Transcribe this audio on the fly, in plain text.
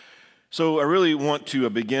So I really want to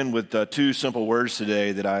begin with two simple words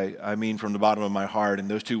today that I mean from the bottom of my heart, and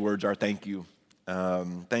those two words are thank you.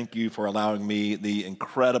 Thank you for allowing me the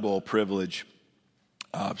incredible privilege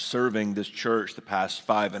of serving this church the past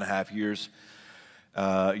 5.5 years.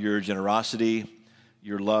 Your generosity,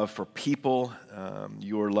 your love for people,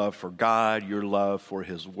 your love for God, your love for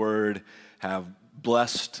His Word have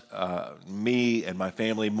blessed me and my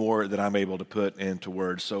family more than I'm able to put into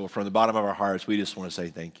words. So from the bottom of our hearts, we just want to say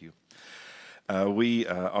thank you. We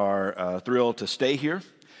are thrilled to stay here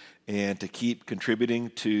and to keep contributing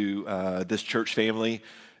to this church family.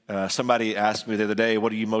 Somebody asked me the other day,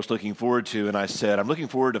 what are you most looking forward to? And I said, I'm looking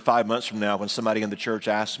forward to 5 months from now when somebody in the church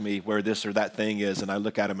asks me where this or that thing is, and I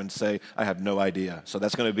look at them and say, I have no idea. So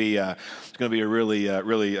that's going to be a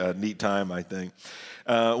really neat time, I think.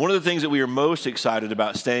 One of the things that we are most excited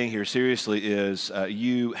about staying here seriously is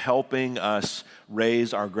you helping us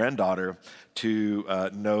raise our granddaughter to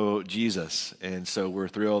know Jesus. And so we're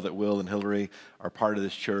thrilled that Will and Hillary are part of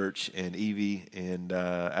this church, and Evie, and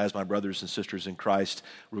as my brothers and sisters in Christ,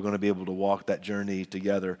 we're going to be able to walk that journey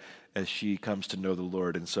together as she comes to know the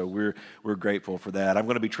Lord. And so we're grateful for that. I'm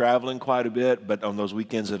going to be traveling quite a bit, but on those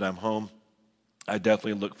weekends that I'm home, I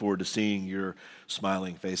definitely look forward to seeing your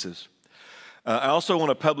smiling faces. I also want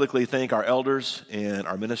to publicly thank our elders and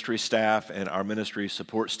our ministry staff and our ministry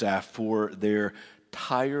support staff for their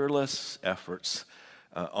tireless efforts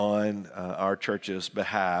on our church's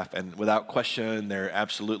behalf. And without question, they're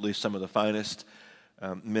absolutely some of the finest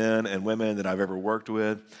men and women that I've ever worked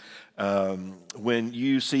with. When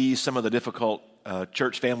you see some of the difficult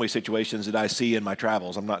church family situations that I see in my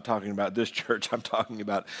travels, I'm not talking about this church, I'm talking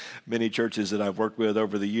about many churches that I've worked with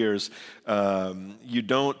over the years, you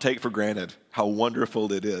don't take for granted how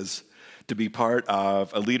wonderful it is to be part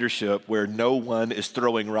of a leadership where no one is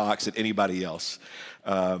throwing rocks at anybody else.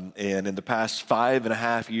 And in the past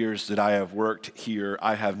 5.5 years that I have worked here,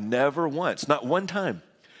 I have never once, not one time,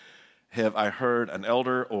 have I heard an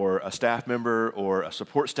elder or a staff member or a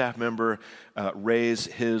support staff member raise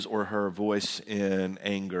his or her voice in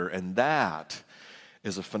anger. And that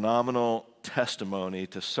is a phenomenal testimony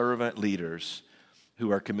to servant leaders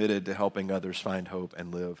who are committed to helping others find hope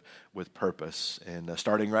and live with purpose. And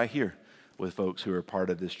starting right here with folks who are part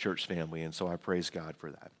of this church family. And so I praise God for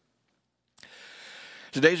that.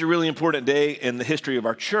 Today's a really important day in the history of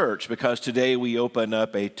our church because today we open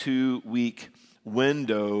up a 2-week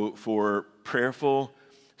window for prayerful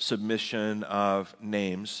submission of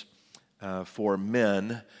names for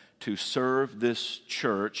men to serve this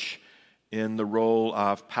church in the role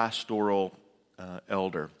of pastoral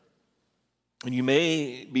elder. And you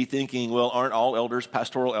may be thinking, well, aren't all elders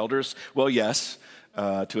pastoral elders? Well, yes.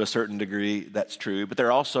 To a certain degree, that's true. But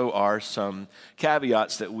there also are some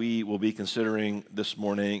caveats that we will be considering this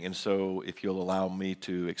morning, and so if you'll allow me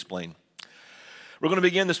to explain. We're going to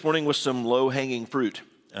begin this morning with some low-hanging fruit,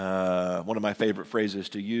 one of my favorite phrases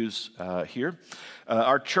to use here.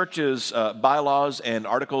 Our church's bylaws and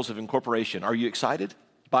articles of incorporation. Are you excited?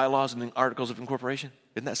 Bylaws and articles of incorporation?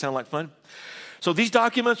 Doesn't that sound like fun? So these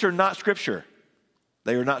documents are not Scripture.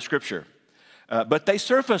 They are not Scripture, but they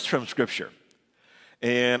surface from Scripture.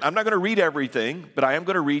 And I'm not going to read everything, but I am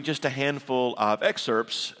going to read just a handful of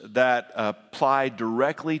excerpts that apply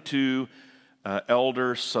directly to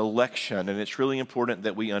elder selection. And it's really important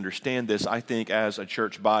that we understand this, I think, as a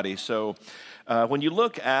church body. So when you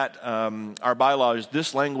look at our bylaws,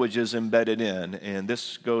 this language is embedded in, and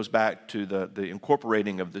this goes back to the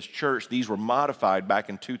incorporating of this church. These were modified back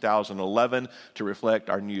in 2011 to reflect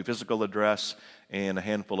our new physical address and a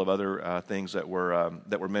handful of other things that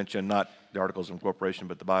were mentioned, not the articles of incorporation,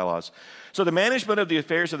 but the bylaws. So the management of the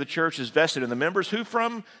affairs of the church is vested in the members who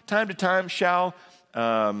from time to time shall,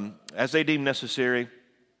 as they deem necessary,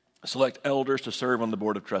 select elders to serve on the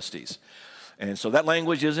board of trustees. And so that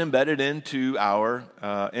language is embedded into our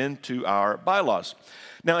bylaws.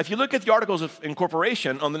 Now, if you look at the articles of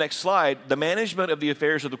incorporation on the next slide, the management of the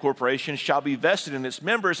affairs of the corporation shall be vested in its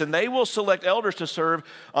members, and they will select elders to serve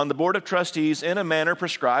on the board of trustees in a manner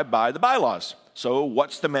prescribed by the bylaws. So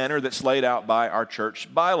what's the manner that's laid out by our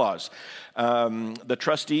church bylaws? The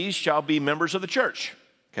trustees shall be members of the church.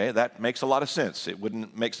 Okay, that makes a lot of sense. It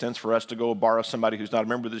wouldn't make sense for us to go borrow somebody who's not a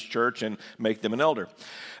member of this church and make them an elder.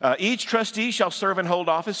 Each trustee shall serve and hold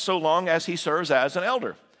office so long as he serves as an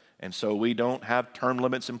elder. And so we don't have term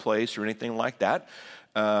limits in place or anything like that.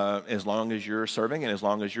 As long as you're serving and as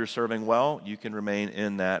long as you're serving well, you can remain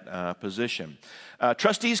in that position.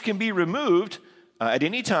 Trustees can be removed at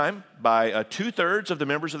any time by 2/3 of the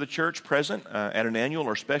members of the church present at an annual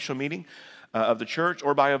or special meeting of the church,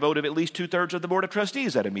 or by a vote of at least 2/3 of the board of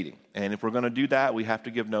trustees at a meeting. And if we're going to do that, we have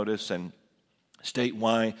to give notice, and state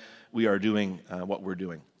why we are doing what we're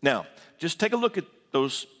doing. Now, just take a look at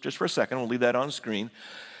those just for a second. We'll leave that on the screen.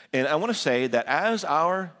 And I want to say that as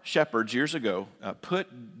our shepherds years ago put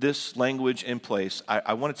this language in place,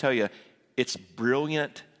 I want to tell you, it's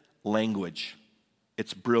brilliant language.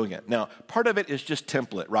 It's brilliant. Now, part of it is just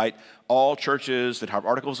template, right? All churches that have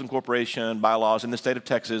articles of incorporation, bylaws in the state of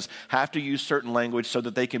Texas have to use certain language so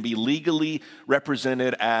that they can be legally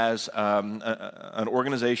represented as an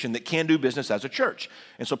organization that can do business as a church.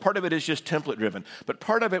 And so part of it is just template driven. But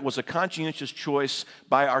part of it was a conscientious choice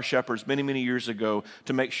by our shepherds many, many years ago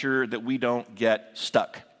to make sure that we don't get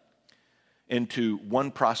stuck into one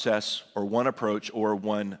process or one approach or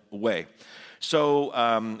one way. So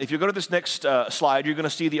if you go to this next slide, you're going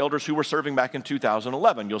to see the elders who were serving back in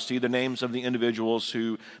 2011. You'll see the names of the individuals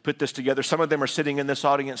who put this together. Some of them are sitting in this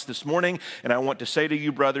audience this morning, and I want to say to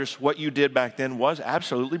you, brothers, what you did back then was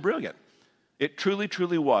absolutely brilliant. It truly,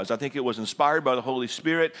 truly was. I think it was inspired by the Holy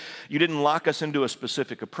Spirit. You didn't lock us into a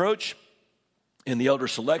specific approach. In the elder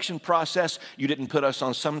selection process, you didn't put us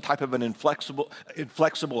on some type of an inflexible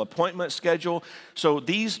appointment schedule. So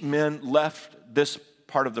these men left this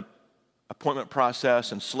part of the appointment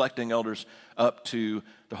process and selecting elders up to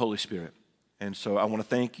the Holy Spirit. And so I want to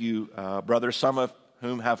thank you, brothers, some of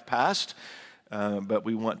whom have passed, but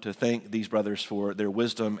we want to thank these brothers for their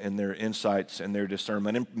wisdom and their insights and their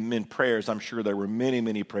discernment. And in prayers, I'm sure there were many,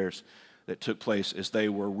 many prayers that took place as they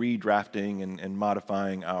were redrafting and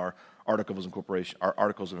modifying our articles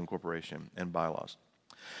of incorporation and bylaws.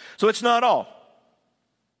 So it's not all.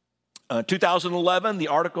 2011, the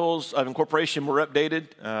Articles of Incorporation were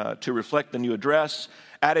updated to reflect the new address,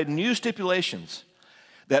 added new stipulations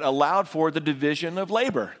that allowed for the division of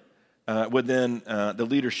labor within the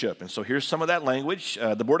leadership. And so here's some of that language.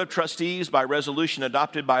 The Board of Trustees, by resolution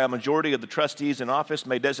adopted by a majority of the trustees in office,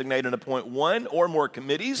 may designate and appoint one or more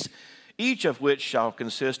committees, each of which shall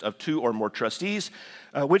consist of 2 or more trustees,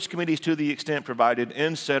 which committees, to the extent provided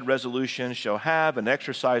in said resolution, shall have and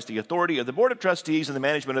exercise the authority of the Board of Trustees and the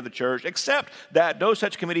management of the church, except that no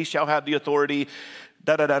such committee shall have the authority,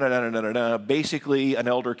 Basically, an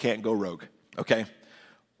elder can't go rogue, okay?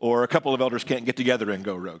 Or a couple of elders can't get together and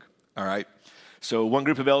go rogue, all right? So one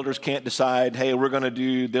group of elders can't decide, hey, we're going to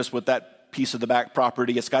do this with that piece of the back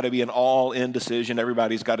property. It's got to be an all-in decision.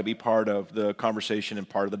 Everybody's got to be part of the conversation and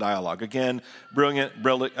part of the dialogue. Again,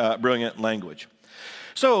 brilliant language.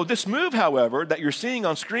 So this move, however, that you're seeing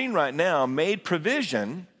on screen right now made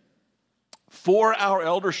provision for our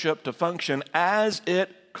eldership to function as it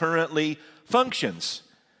currently functions.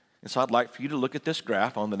 And so I'd like for you to look at this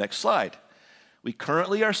graph on the next slide. We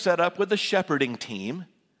currently are set up with a shepherding team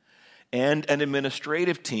and an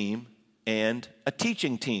administrative team and a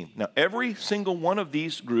teaching team. Now, every single one of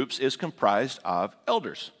these groups is comprised of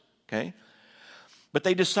elders, okay? But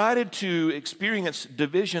they decided to experience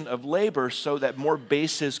division of labor so that more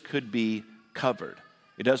bases could be covered.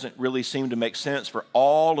 It doesn't really seem to make sense for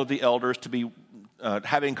all of the elders to be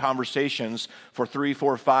having conversations for 3,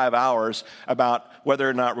 4, 5 hours about whether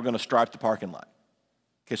or not we're going to stripe the parking lot.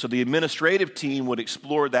 Okay, so the administrative team would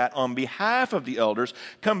explore that on behalf of the elders,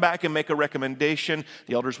 come back and make a recommendation.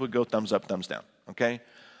 The elders would go thumbs up, thumbs down, okay?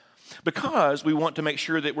 Because we want to make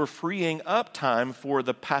sure that we're freeing up time for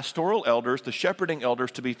the pastoral elders, the shepherding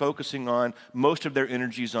elders, to be focusing on most of their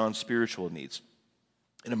energies on spiritual needs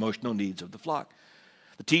and emotional needs of the flock.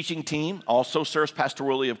 The teaching team also serves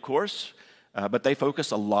pastorally, of course, but they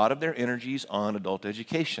focus a lot of their energies on adult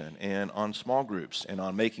education and on small groups and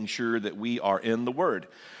on making sure that we are in the Word.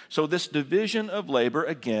 So this division of labor,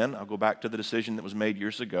 again, I'll go back to the decision that was made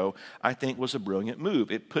years ago, I think was a brilliant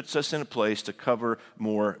move. It puts us in a place to cover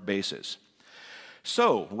more bases.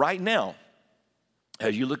 So right now,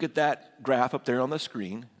 as you look at that graph up there on the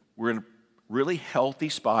screen, we're in a really healthy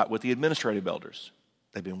spot with the administrative elders.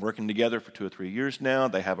 They've been working together for 2 or 3 years now.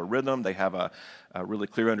 They have a rhythm. They have a really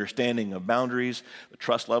clear understanding of boundaries. The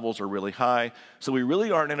trust levels are really high. So we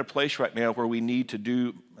really aren't in a place right now where we need to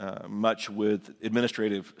do much with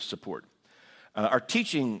administrative support. Our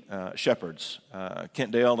teaching shepherds,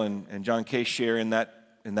 Kent Dale and John Case, share in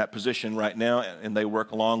that position right now, and they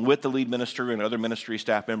work along with the lead minister and other ministry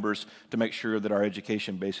staff members to make sure that our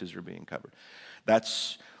education bases are being covered.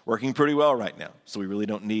 That's working pretty well right now, so we really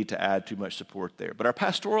don't need to add too much support there. But our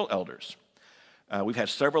pastoral elders, we've had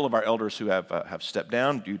several of our elders who have stepped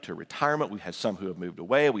down due to retirement. We've had some who have moved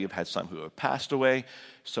away. We have had some who have passed away.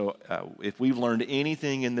 So if we've learned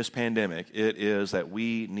anything in this pandemic, it is that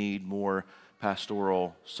we need more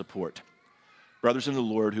pastoral support. Brothers in the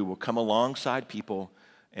Lord who will come alongside people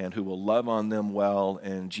and who will love on them well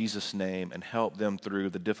in Jesus' name and help them through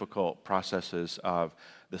the difficult processes of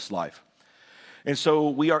this life. And so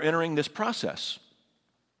we are entering this process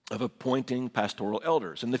of appointing pastoral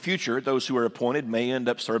elders. In the future, those who are appointed may end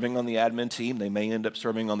up serving on the admin team. They may end up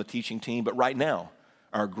serving on the teaching team. But right now,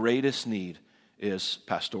 our greatest need is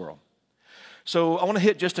pastoral. So I want to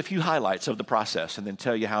hit just a few highlights of the process and then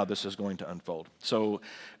tell you how this is going to unfold. So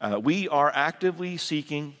we are actively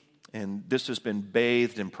seeking, and this has been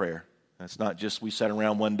bathed in prayer. It's not just we sat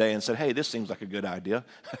around one day and said, hey, this seems like a good idea.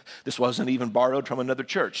 This wasn't even borrowed from another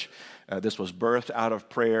church. This was birthed out of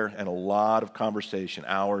prayer and a lot of conversation,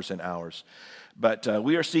 hours and hours. But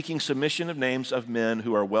we are seeking submission of names of men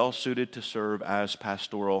who are well suited to serve as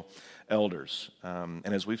pastoral elders.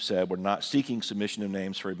 And as we've said, we're not seeking submission of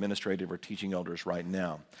names for administrative or teaching elders right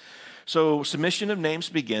now. So submission of names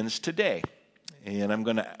begins today. And I'm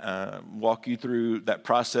going to walk you through that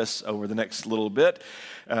process over the next little bit.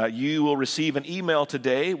 You will receive an email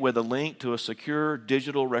today with a link to a secure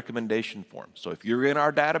digital recommendation form. So if you're in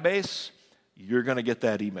our database, you're going to get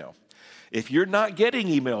that email. If you're not getting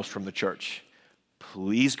emails from the church,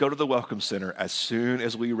 please go to the Welcome Center as soon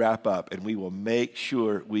as we wrap up, and we will make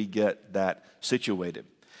sure we get that situated.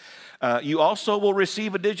 You also will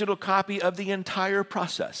receive a digital copy of the entire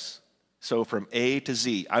process. So from A to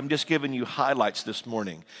Z. I'm just giving you highlights this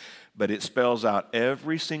morning, but it spells out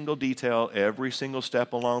every single detail, every single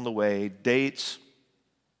step along the way, dates,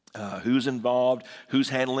 who's involved, who's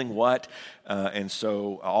handling what, and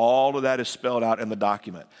so all of that is spelled out in the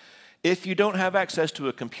document. If you don't have access to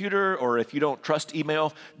a computer or if you don't trust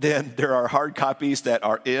email, then there are hard copies that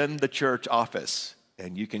are in the church office.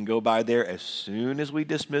 And you can go by there as soon as we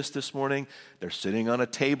dismiss this morning. They're sitting on a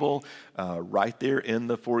table right there in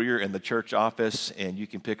the foyer in the church office, and you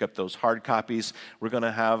can pick up those hard copies. We're going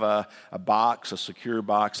to have a box, a secure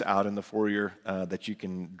box out in the foyer that you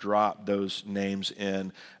can drop those names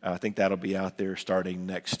in. I think that'll be out there starting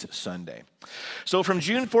next Sunday. So from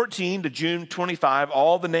June 14 to June 25,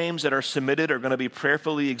 all the names that are submitted are going to be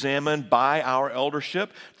prayerfully examined by our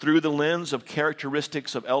eldership through the lens of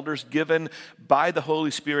characteristics of elders given by the Holy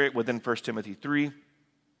Spirit within 1 Timothy 3,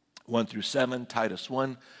 1 through 7, Titus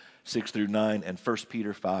 1, 6 through 9, and 1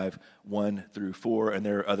 Peter 5, 1 through 4. And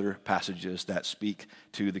there are other passages that speak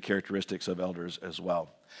to the characteristics of elders as well.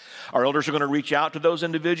 Our elders are going to reach out to those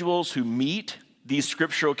individuals who meet these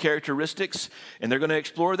scriptural characteristics, and they're going to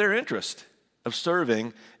explore their interest of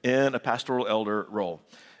serving in a pastoral elder role.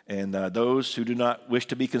 And those who do not wish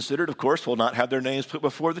to be considered, of course, will not have their names put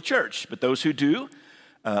before the church. But those who do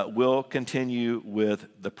will continue with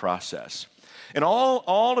the process. And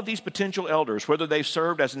all of these potential elders, whether they've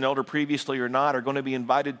served as an elder previously or not, are going to be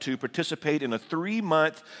invited to participate in a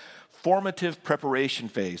 3-month formative preparation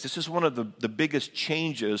phase. This is one of the biggest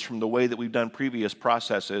changes from the way that we've done previous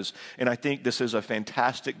processes, and I think this is a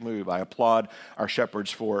fantastic move. I applaud our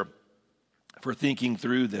shepherds for thinking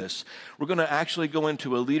through this. We're going to actually go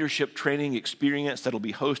into a leadership training experience that'll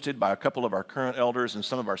be hosted by a couple of our current elders and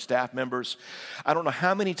some of our staff members. I don't know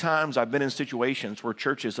how many times I've been in situations where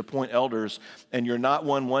churches appoint elders and you're not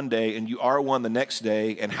one day and you are one the next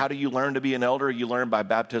day. And how do you learn to be an elder? You learn by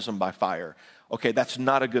baptism by fire. Okay, that's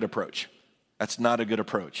not a good approach. That's not a good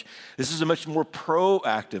approach. This is a much more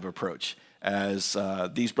proactive approach. As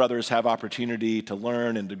these brothers have opportunity to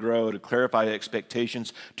learn and to grow, to clarify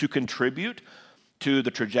expectations, to contribute to the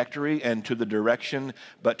trajectory and to the direction,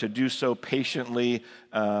 but to do so patiently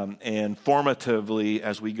and formatively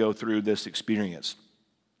as we go through this experience.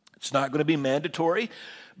 It's not going to be mandatory,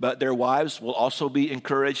 but their wives will also be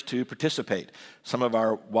encouraged to participate. Some of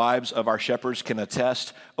our wives of our shepherds can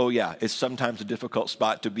attest, oh yeah, it's sometimes a difficult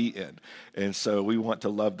spot to be in. And so we want to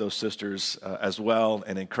love those sisters as well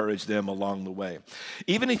and encourage them along the way.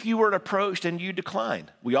 Even if you were approached and you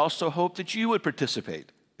declined, we also hope that you would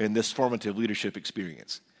participate in this formative leadership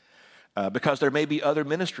experience. Because there may be other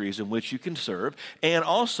ministries in which you can serve, and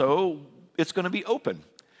also it's going to be open.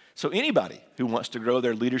 So anybody who wants to grow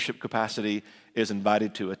their leadership capacity is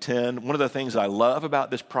invited to attend. One of the things I love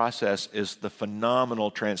about this process is the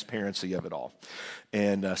phenomenal transparency of it all.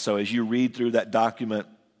 And so as you read through that document,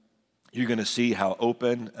 you're going to see how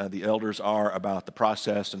open the elders are about the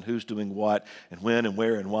process and who's doing what and when and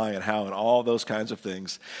where and why and how and all those kinds of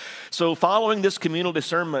things. So following this communal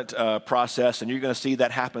discernment process, and you're going to see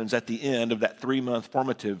that happens at the end of that 3-month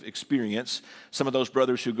formative experience, some of those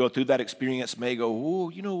brothers who go through that experience may go, oh,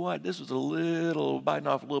 you know what, this was biting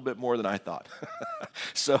off a little bit more than I thought.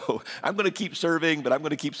 So I'm going to keep serving, but I'm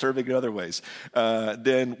going to keep serving in other ways.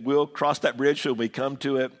 Then we'll cross that bridge when we come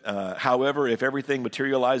to it. However, if everything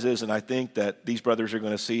materializes, and I think that these brothers are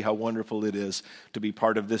going to see how wonderful it is to be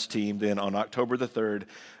part of this team, then on October the 3rd,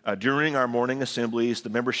 during our morning assemblies, the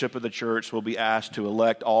membership of the church will be asked to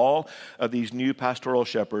elect all of these new pastoral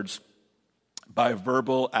shepherds by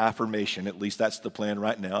verbal affirmation. At least that's the plan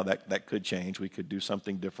right now. That could change. We could do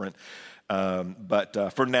something different.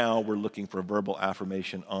 But for now, we're looking for a verbal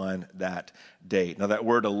affirmation on that date. Now, that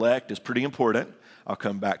word elect is pretty important. I'll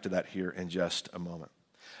come back to that here in just a moment.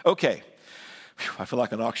 Okay. Whew, I feel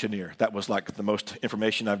like an auctioneer. That was like the most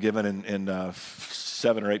information I've given in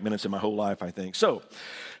 7 or 8 minutes in my whole life, I think. So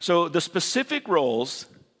the specific roles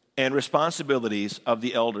and responsibilities of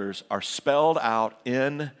the elders are spelled out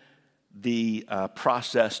in the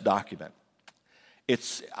process document.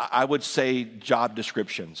 I would say job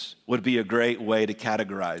descriptions would be a great way to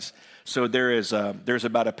categorize. So there's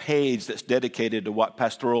about a page that's dedicated to what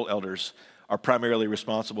pastoral elders are primarily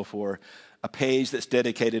responsible for, a page that's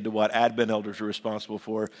dedicated to what admin elders are responsible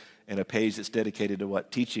for, and a page that's dedicated to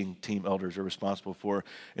what teaching team elders are responsible for.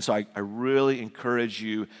 And so I really encourage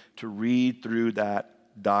you to read through that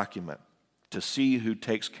document to see who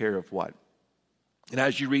takes care of what. And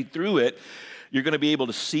as you read through it, you're going to be able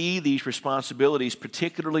to see these responsibilities,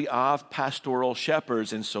 particularly of pastoral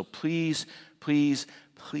shepherds. And so please, please,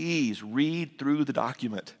 please read through the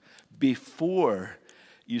document before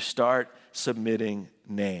you start submitting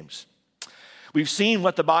names. We've seen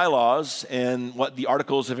what the bylaws and what the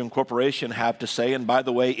articles of incorporation have to say. And by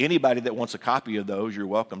the way, anybody that wants a copy of those, you're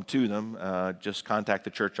welcome to them. Just contact the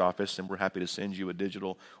church office and we're happy to send you a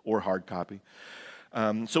digital or hard copy.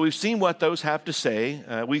 So we've seen what those have to say.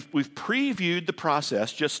 We've previewed the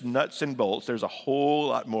process, just nuts and bolts. There's a whole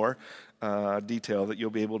lot more detail that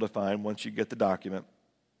you'll be able to find once you get the document.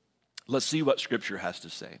 Let's see what Scripture has to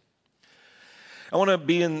say. I want to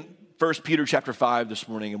be in 1 Peter chapter 5 this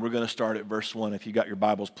morning, and we're going to start at verse 1. If you got your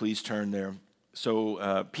Bibles, please turn there.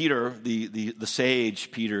 So Peter, the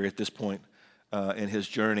sage Peter at this point in his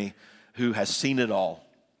journey, who has seen it all,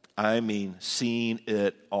 I mean seen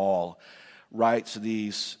it all, writes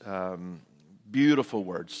these beautiful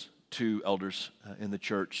words to elders in the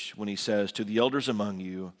church when he says, "To the elders among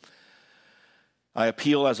you, I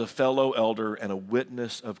appeal as a fellow elder and a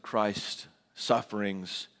witness of Christ's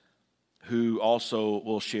sufferings, who also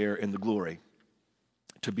will share in the glory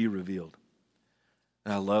to be revealed."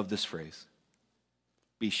 And I love this phrase,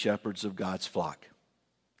 "Be shepherds of God's flock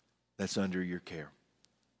that's under your care,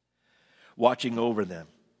 watching over them,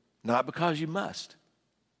 not because you must,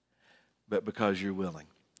 but because you're willing."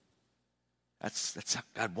 That's how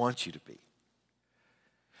God wants you to be.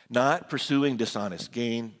 Not pursuing dishonest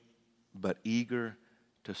gain, but eager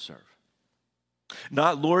to serve.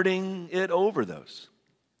 Not lording it over those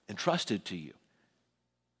entrusted to you,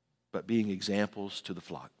 but being examples to the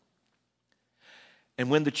flock. And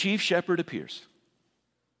when the chief shepherd appears,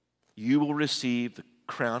 you will receive the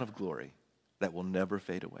crown of glory that will never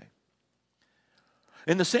fade away.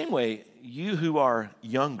 In the same way, you who are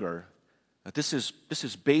younger, this is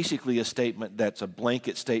basically a statement that's a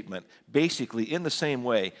blanket statement. Basically, in the same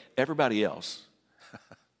way, everybody else,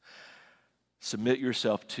 submit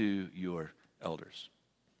yourself to your elders.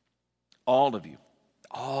 All of you,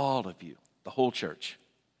 the whole church,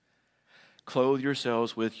 clothe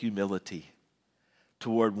yourselves with humility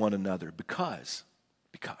toward one another because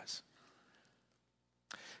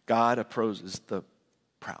God opposes the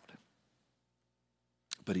proud,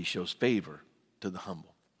 but he shows favor to the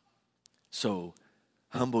humble. So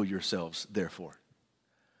humble yourselves, therefore,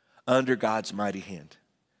 under God's mighty hand,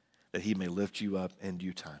 that he may lift you up in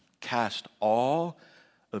due time. Cast all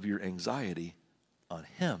of your anxiety on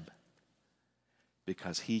him,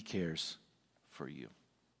 because he cares for you.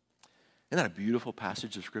 Isn't that a beautiful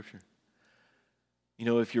passage of Scripture? You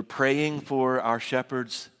know, if you're praying for our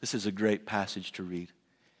shepherds, this is a great passage to read.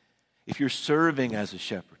 If you're serving as a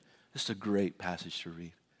shepherd, this is a great passage to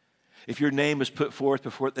read. If your name is put forth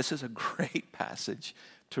before, this is a great passage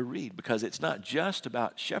to read, because it's not just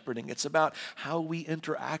about shepherding, it's about how we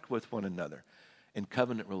interact with one another in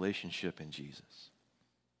covenant relationship in Jesus.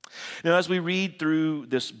 Now, as we read through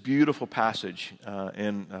this beautiful passage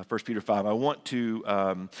in 1 Peter 5, I want to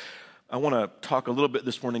talk a little bit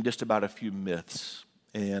this morning just about a few myths.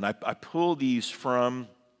 And I pull these from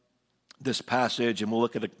this passage, and we'll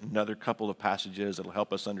look at another couple of passages that'll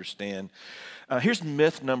help us understand. Here's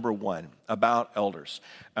myth number 1 about elders.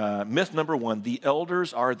 Myth number 1, the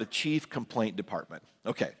elders are the chief complaint department.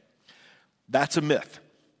 Okay, that's a myth.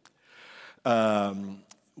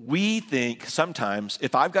 We think sometimes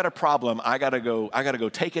if I've got a problem, I gotta go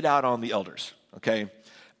take it out on the elders. Okay,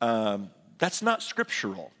 that's not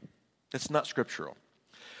scriptural. That's not scriptural.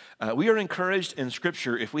 We are encouraged in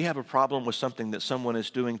Scripture, if we have a problem with something that someone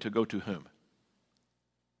is doing, to go to whom?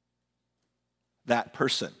 That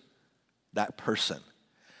person. That person.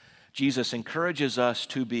 Jesus encourages us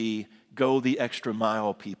to go the extra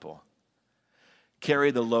mile people.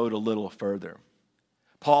 Carry the load a little further.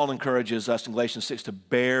 Paul encourages us in Galatians 6 to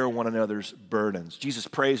bear one another's burdens. Jesus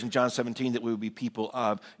prays in John 17 that we would be people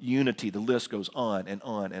of unity. The list goes on and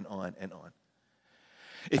on and on and on.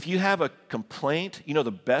 If you have a complaint, you know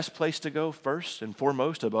the best place to go first and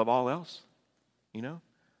foremost above all else? You know?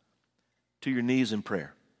 To your knees in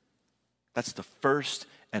prayer. That's the first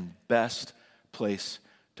and best place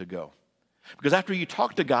to go. Because after you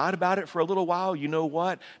talk to God about it for a little while, you know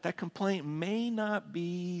what? That complaint may not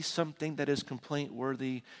be something that is complaint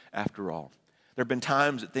worthy after all. There have been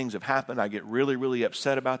times that things have happened. I get really, really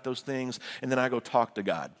upset about those things, and then I go talk to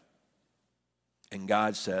God. And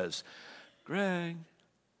God says, Greg,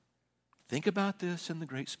 think about this in the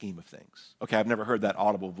great scheme of things. Okay, I've never heard that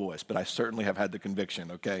audible voice, but I certainly have had the conviction,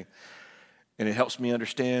 okay? And it helps me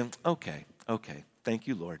understand, okay, thank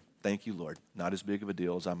you, Lord. Thank you, Lord. Not as big of a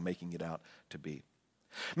deal as I'm making it out to be.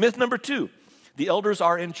 Myth number 2, the elders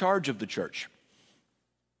are in charge of the church.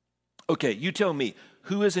 Okay, you tell me,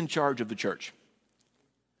 who is in charge of the church?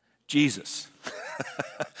 Jesus.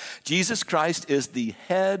 Jesus Christ is the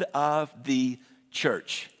head of the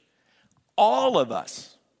church. All of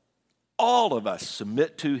us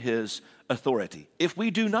submit to his authority. If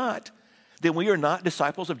we do not, then we are not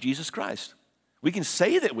disciples of Jesus Christ. We can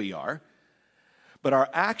say that we are, but our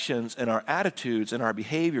actions and our attitudes and our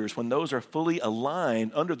behaviors, when those are fully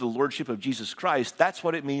aligned under the lordship of Jesus Christ, that's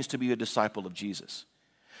what it means to be a disciple of Jesus.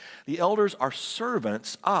 The elders are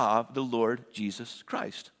servants of the Lord Jesus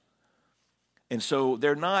Christ. And so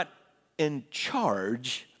they're not in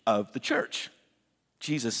charge of the church.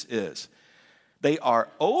 Jesus is. They are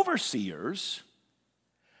overseers,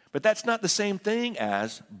 but that's not the same thing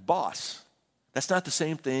as boss. That's not the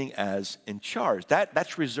same thing as in charge.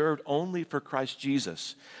 That's reserved only for Christ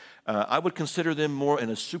Jesus. I would consider them more in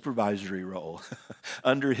a supervisory role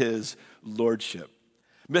under his lordship.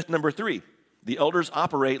 Myth number 3, the elders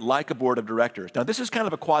operate like a board of directors. Now, this is kind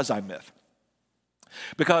of a quasi-myth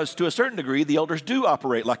because to a certain degree, the elders do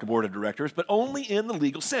operate like a board of directors, but only in the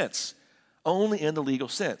legal sense. Only in the legal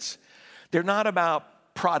sense. They're not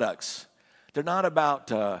about products. They're not about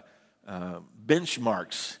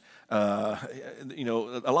benchmarks.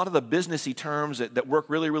 A lot of the businessy terms that work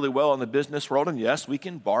really, really well in the business world, and yes, we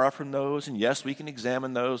can borrow from those, and yes, we can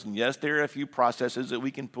examine those, and yes, there are a few processes that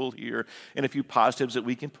we can pull here and a few positives that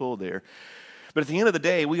we can pull there. But at the end of the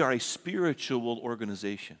day, we are a spiritual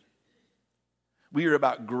organization. We are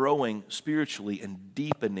about growing spiritually and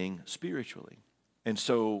deepening spiritually. And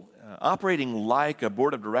so operating like a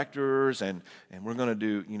board of directors and we're going to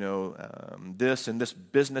do, this in this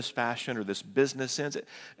business fashion or this business sense, it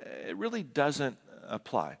really doesn't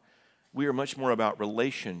apply. We are much more about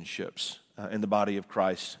relationships in the body of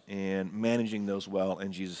Christ and managing those well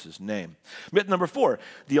in Jesus' name. Myth number 4,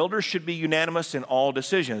 the elders should be unanimous in all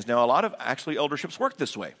decisions. Now, a lot of actually elderships work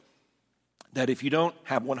this way, that if you don't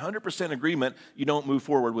have 100% agreement, you don't move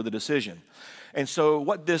forward with a decision. And so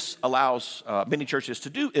what this allows many churches to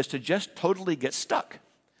do is to just totally get stuck.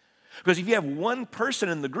 Because if you have one person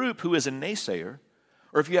in the group who is a naysayer,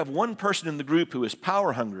 or if you have one person in the group who is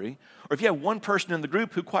power hungry, or if you have one person in the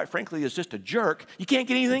group who, quite frankly, is just a jerk, you can't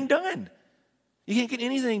get anything done. You can't get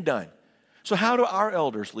anything done. So how do our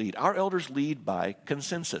elders lead? Our elders lead by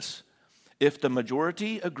consensus. If the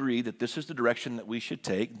majority agree that this is the direction that we should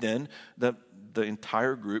take, then the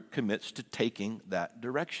entire group commits to taking that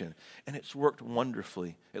direction. And it's worked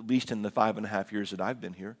wonderfully, at least in the 5.5 years that I've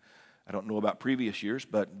been here. I don't know about previous years,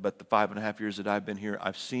 but the 5.5 years that I've been here,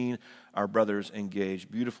 I've seen our brothers engage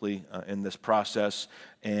beautifully in this process,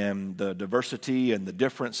 and the diversity and the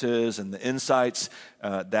differences and the insights,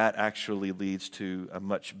 that actually leads to a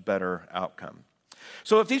much better outcome.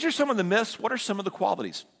 So if these are some of the myths, what are some of the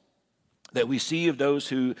qualities that we see of those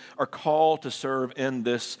who are called to serve in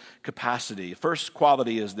this capacity? First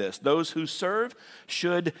quality is this: those who serve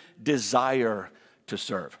should desire to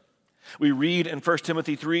serve. We read in 1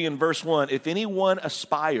 Timothy 3 and verse 1, if anyone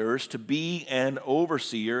aspires to be an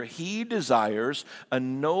overseer, he desires a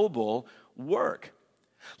noble work.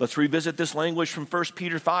 Let's revisit this language from 1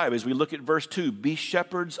 Peter 5 as we look at verse 2. Be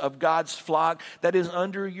shepherds of God's flock that is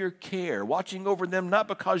under your care, watching over them not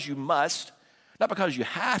because you must, not because you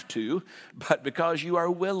have to, but because you are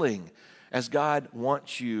willing, as God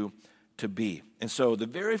wants you to be. And so the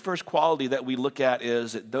very first quality that we look at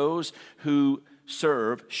is that those who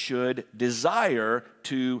serve should desire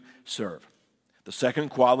to serve. The second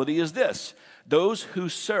quality is this: those who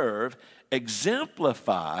serve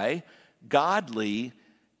exemplify godly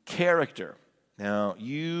character. Now,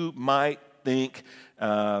 you might think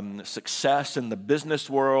success in the business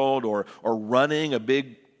world or running a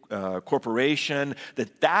big corporation,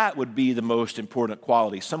 that would be the most important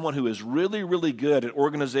quality. Someone who is really, really good at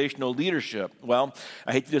organizational leadership. Well,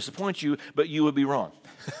 I hate to disappoint you, but you would be wrong.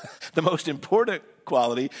 The most important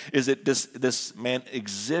quality is that this man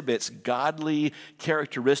exhibits godly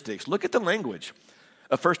characteristics. Look at the language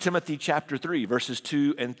of 1 Timothy chapter 3, verses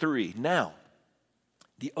 2 and 3. Now,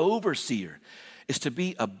 the overseer is to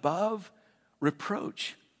be above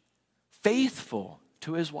reproach, faithful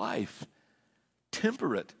to his wife,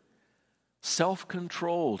 temperate,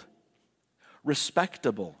 self-controlled,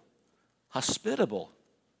 respectable, hospitable,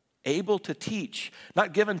 able to teach,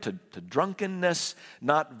 not given to drunkenness,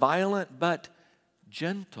 not violent, but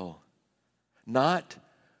gentle, not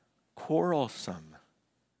quarrelsome,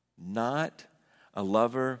 not a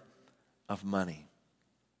lover of money.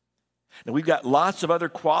 Now, we've got lots of other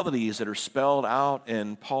qualities that are spelled out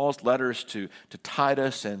in Paul's letters to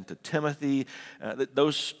Titus and to Timothy.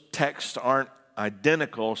 Those texts aren't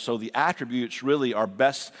identical, so the attributes really are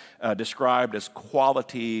best described as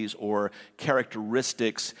qualities or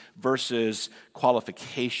characteristics versus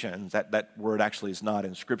qualifications. That word actually is not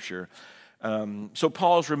in Scripture. So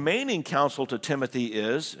Paul's remaining counsel to Timothy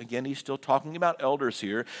is, again, he's still talking about elders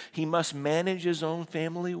here, he must manage his own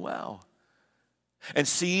family well and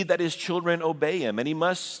see that his children obey him, and he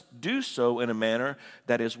must do so in a manner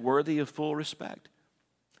that is worthy of full respect.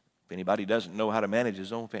 If anybody doesn't know how to manage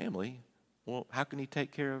his own family, well, how can he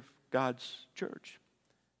take care of God's church?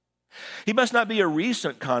 He must not be a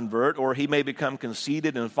recent convert, or he may become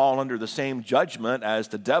conceited and fall under the same judgment as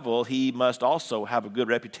the devil. He must also have a good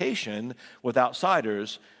reputation with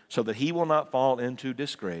outsiders so that he will not fall into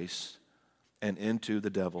disgrace and into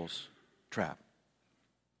the devil's trap.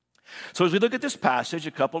 So as we look at this passage,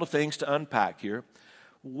 a couple of things to unpack here.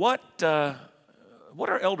 What are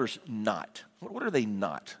elders not? What are they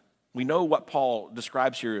not? We know what Paul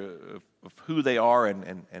describes here of who they are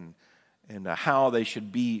and how they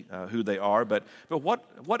should be who they are, but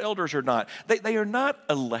what elders are not? They are not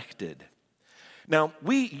elected. Now,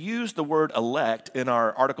 we use the word elect in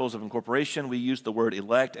our articles of incorporation. We use the word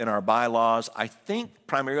elect in our bylaws, I think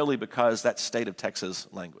primarily because that's state of Texas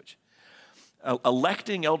language.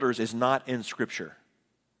 Electing elders is not in Scripture.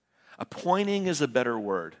 Appointing is a better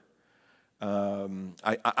word.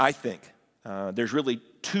 I think there's really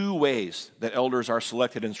two ways that elders are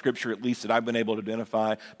selected in Scripture, at least that I've been able to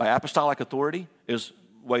identify. By apostolic authority is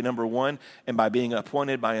way number one, and by being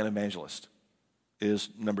appointed by an evangelist is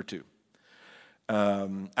number two.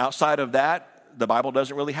 Outside of that, the Bible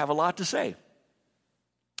doesn't really have a lot to say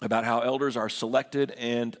about how elders are selected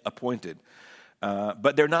and appointed.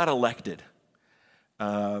 But they're not elected.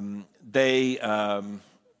 They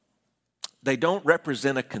don't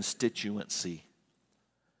represent a constituency.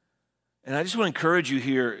 And I just want to encourage you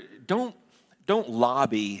here, don't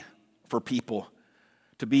lobby for people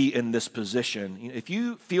to be in this position. If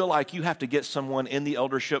you feel like you have to get someone in the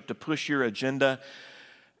eldership to push your agenda,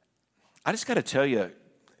 I just got to tell you,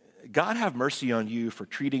 God have mercy on you for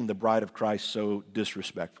treating the bride of Christ so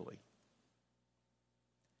disrespectfully.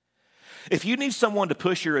 If you need someone to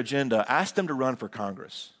push your agenda, ask them to run for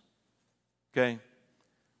Congress, okay?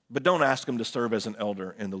 But don't ask them to serve as an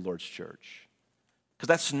elder in the Lord's church, because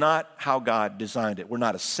that's not how God designed it. We're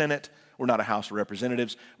not a Senate. We're not a House of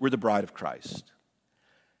Representatives. We're the bride of Christ.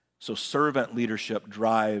 So servant leadership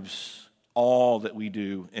drives all that we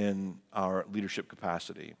do in our leadership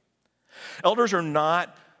capacity. Elders are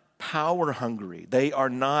not power hungry. They are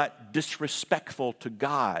not disrespectful to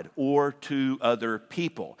God or to other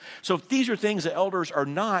people. So if these are things that elders are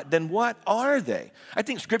not, then what are they? I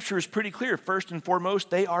think Scripture is pretty clear. First and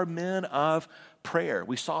foremost, they are men of prayer.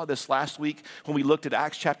 We saw this last week when we looked at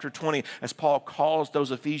Acts chapter 20 as Paul calls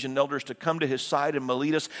those Ephesian elders to come to his side in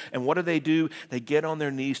Miletus. And what do? They get on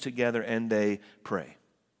their knees together and they pray.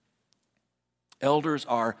 Elders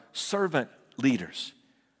are servant leaders.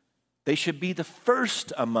 They should be the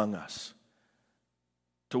first among us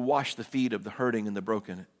to wash the feet of the hurting and the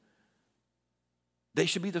broken. They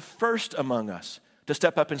should be the first among us to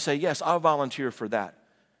step up and say, yes, I'll volunteer for that.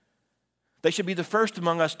 They should be the first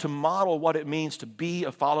among us to model what it means to be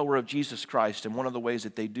a follower of Jesus Christ, and one of the ways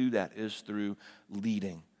that they do that is through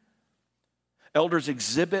leading. Elders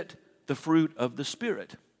exhibit the fruit of the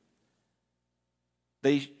Spirit.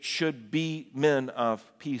 They should be men of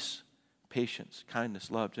peace, patience, kindness,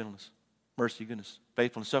 love, gentleness, mercy, goodness,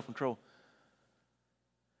 faithfulness, self-control.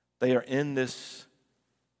 They are in this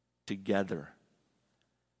together.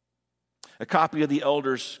 A copy of the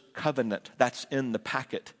Elders' Covenant, that's in the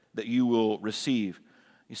packet that you will receive.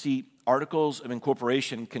 You see, articles of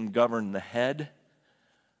incorporation can govern the head,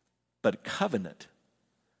 but covenant,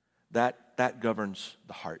 that governs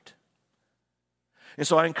the heart. And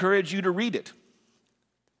so I encourage you to read it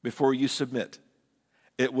before you submit.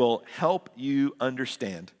 It will help you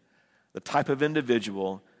understand the type of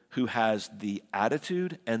individual who has the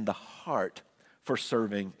attitude and the heart for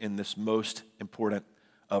serving in this most important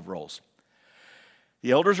of roles.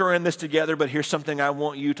 The elders are in this together, but here's something I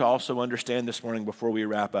want you to also understand this morning before we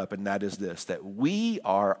wrap up, and that is this, that we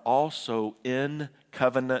are also in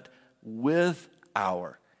covenant with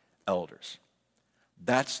our elders.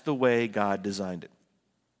 That's the way God designed it.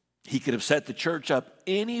 He could have set the church up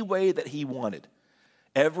any way that he wanted.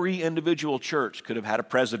 Every individual church could have had a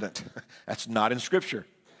president. That's not in Scripture.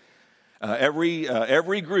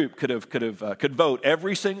 Every group could vote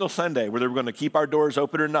every single Sunday whether we're going to keep our doors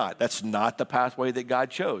open or not. That's not the pathway that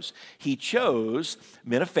God chose. He chose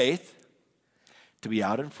men of faith to be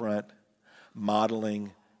out in front,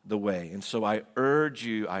 modeling the way. And so I urge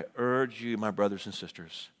you, my brothers and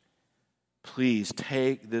sisters, please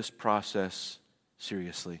take this process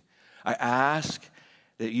seriously. I ask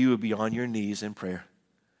that you would be on your knees in prayer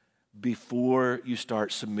before you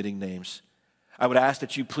start submitting names. I would ask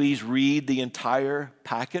that you please read the entire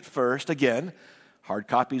packet first. Again, hard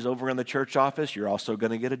copies over in the church office. You're also going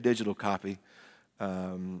to get a digital copy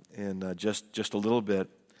in just a little bit.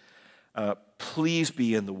 Please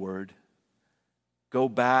be in the Word. Go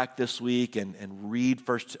back this week and read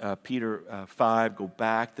 1 Peter 5. Go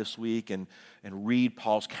back this week and read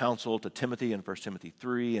Paul's counsel to Timothy in 1 Timothy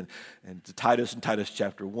 3 and to Titus in Titus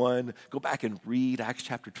chapter 1. Go back and read Acts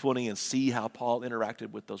chapter 20 and see how Paul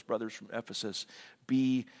interacted with those brothers from Ephesus.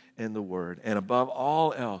 Be in the Word. And above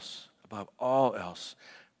all else,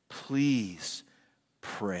 please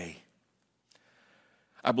pray.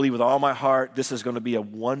 I believe with all my heart this is going to be a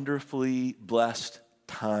wonderfully blessed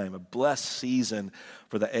time, a blessed season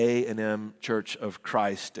for the A&M Church of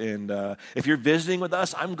Christ. And if you're visiting with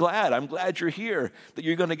us, I'm glad you're here, that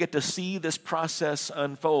you're going to get to see this process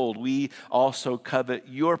unfold. We also covet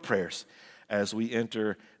your prayers as we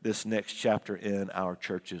enter this next chapter in our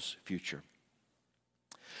church's future.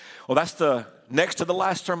 Well, that's the next to the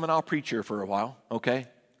last sermon I'll preach here for a while, okay?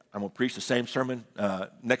 I'm going to preach the same sermon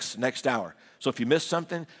next hour. So if you missed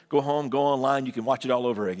something, go home, go online, you can watch it all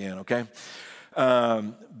over again, okay?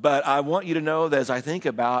 But I want you to know that as I think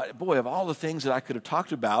about, of all the things that I could have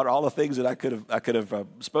talked about, all the things that I could have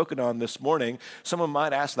spoken on this morning, someone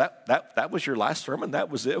might ask, that was your last sermon? That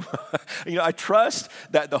was it? I trust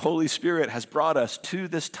that the Holy Spirit has brought us to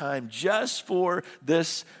this time just for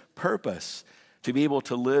this purpose, to be able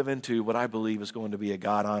to live into what I believe is going to be a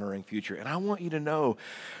God-honoring future. And I want you to know,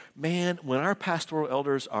 man, when our pastoral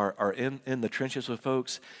elders are in the trenches with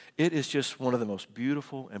folks, it is just one of the most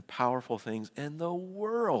beautiful and powerful things in the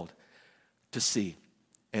world to see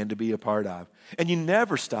and to be a part of. And you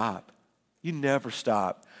never stop. You never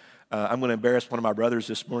stop. I'm going to embarrass one of my brothers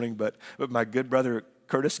this morning, but my good brother,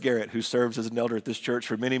 Curtis Garrett, who serves as an elder at this church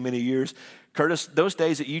for many, many years. Curtis, those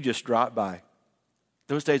days that you just dropped by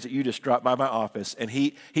my office, and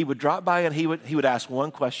he would drop by and he would ask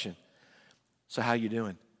one question. So how you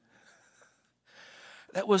doing?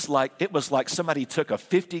 It was like somebody took a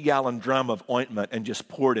 50-gallon drum of ointment and just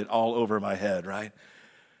poured it all over my head, right?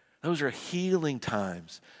 Those are healing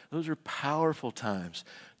times. Those are powerful times.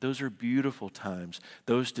 Those are beautiful times.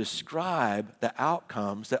 Those describe the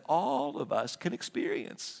outcomes that all of us can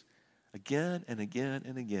experience again and again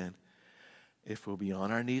and again if we'll be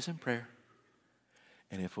on our knees in prayer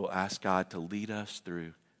and if we'll ask God to lead us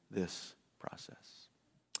through this process.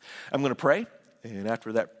 I'm going to pray. And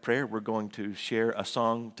after that prayer, we're going to share a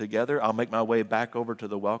song together. I'll make my way back over to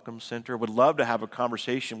the Welcome Center. Would love to have a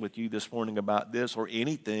conversation with you this morning about this or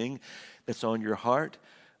anything that's on your heart.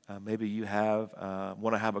 Maybe you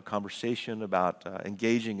want to have a conversation about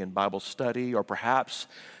engaging in Bible study, or perhaps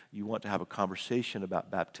you want to have a conversation about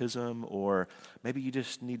baptism, or maybe you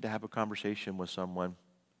just need to have a conversation with someone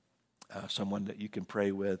that you can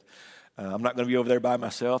pray with. I'm not going to be over there by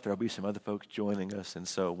myself. There'll be some other folks joining us. And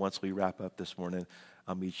so once we wrap up this morning,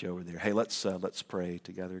 I'll meet you over there. Hey, let's pray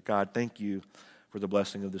together. God, thank you for the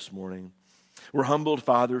blessing of this morning. We're humbled,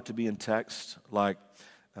 Father, to be in text like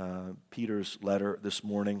Peter's letter this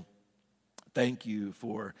morning. Thank you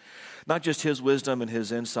for not just his wisdom and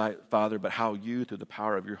his insight, Father, but how you, through the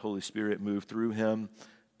power of your Holy Spirit, move through him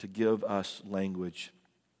to give us language,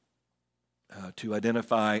 to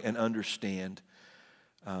identify and understand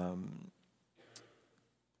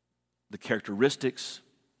the characteristics,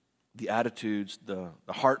 the attitudes, the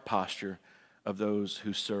heart posture of those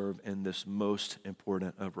who serve in this most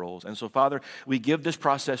important of roles. And so, Father, we give this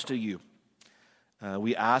process to you.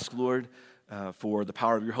 We ask, Lord, for the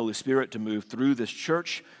power of your Holy Spirit to move through this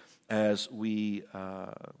church as we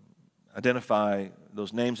identify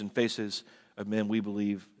those names and faces of men we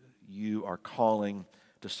believe you are calling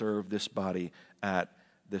to serve this body at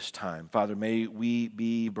this time. Father, may we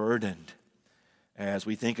be burdened as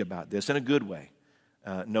we think about this in a good way,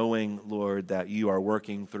 knowing, Lord, that you are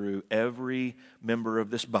working through every member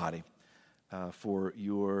of this body for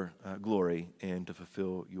your glory and to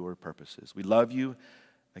fulfill your purposes. We love you.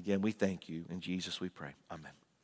 Again, we thank you. In Jesus we pray. Amen.